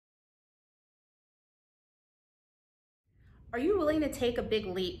Are you willing to take a big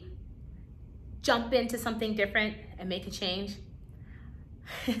leap, jump into something different and make a change?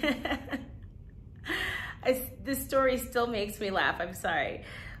 This story still makes me laugh, I'm sorry.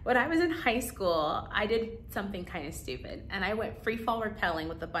 When I was in high school, I did something kind of stupid, and I went free fall rappelling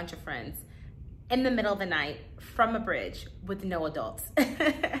with a bunch of friends in the middle of the night from a bridge with no adults.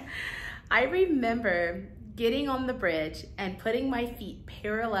 I remember getting on the bridge and putting my feet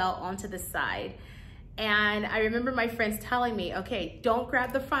parallel onto the side. And I remember my friends telling me, okay, don't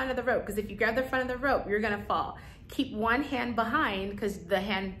grab the front of the rope, because if you grab the front of the rope, you're gonna fall. Keep one hand behind, because the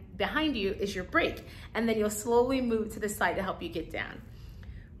hand behind you is your brake, and then you'll slowly move to the side to help you get down.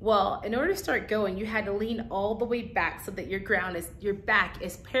 Well, in order to start going, you had to lean all the way back so that your back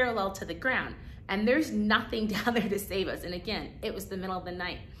is parallel to the ground, and there's nothing down there to save us. And again, it was the middle of the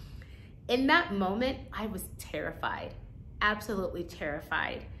night. In that moment, I was terrified, absolutely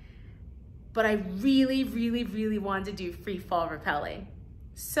terrified. But I really, really, really wanted to do free fall rappelling.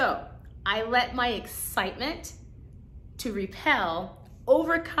 So I let my excitement to rappel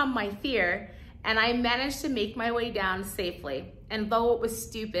overcome my fear, and I managed to make my way down safely. And though it was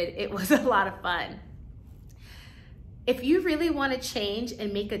stupid, it was a lot of fun. If you really want to change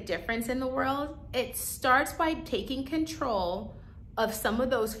and make a difference in the world, it starts by taking control of some of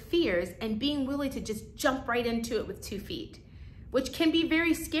those fears and being willing to just jump right into it with 2 feet, which can be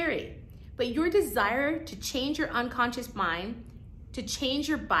very scary. But your desire to change your unconscious mind, to change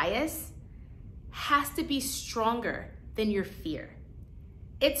your bias, has to be stronger than your fear.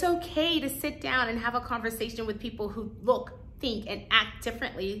 It's okay to sit down and have a conversation with people who look, think, and act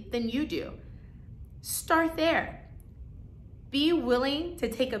differently than you do. Start there. Be willing to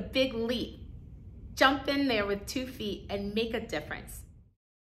take a big leap. Jump in there with 2 feet and make a difference.